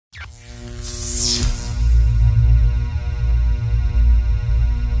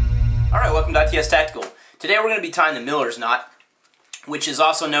Alright, welcome to ITS Tactical. Today we're going to be tying the miller's knot, which is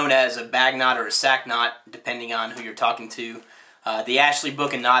also known as a bag knot or a sack knot, depending on who you're talking to. The Ashley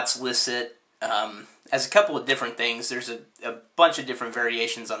Book of Knots lists it as a couple of different things. There's a bunch of different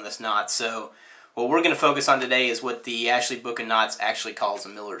variations on this knot, so what we're going to focus on today is what the Ashley Book of Knots actually calls a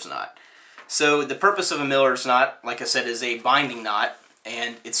miller's knot. So the purpose of a miller's knot, like I said, is a binding knot,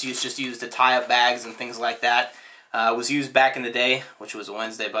 and it's just used to tie up bags and things like that. Was used back in the day, which was a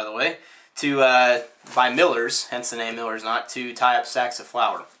Wednesday by the way, by millers, hence the name miller's knot, to tie up sacks of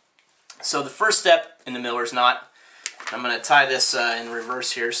flour. So the first step in the miller's knot, I'm going to tie this in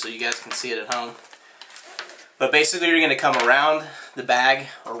reverse here so you guys can see it at home. But basically you're going to come around the bag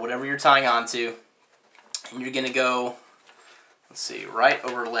or whatever you're tying onto, and you're going to go, let's see, right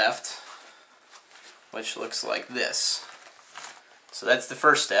over left, which looks like this. So that's the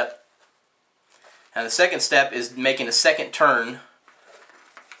first step. Now the second step is making a second turn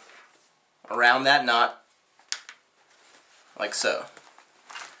around that knot, like so.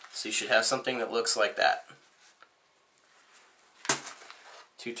 So you should have something that looks like that.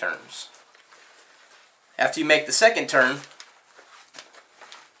 2 turns. After you make the second turn,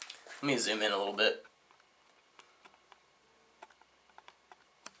 let me zoom in a little bit.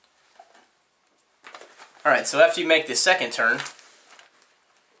 Alright, so after you make the second turn,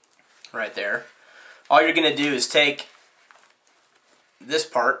 right there, all you're going to do is take this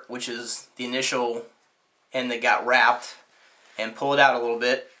part, which is the initial end that got wrapped, and pull it out a little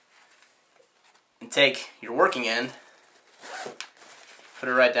bit, and take your working end, put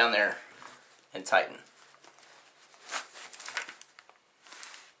it right down there, and tighten.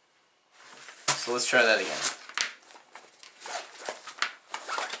 So let's try that again.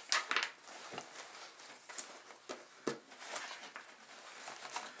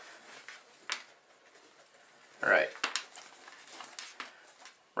 Alright,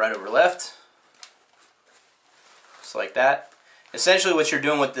 right over left, just like that. Essentially what you're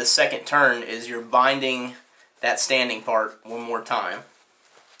doing with this second turn is you're binding that standing part one more time.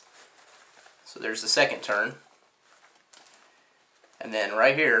 So there's the second turn. And then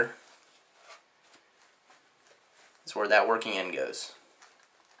right here is where that working end goes.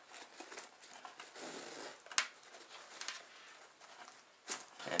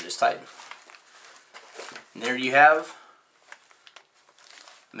 And just tighten. And there you have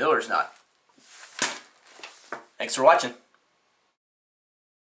miller's knot. Thanks for watching.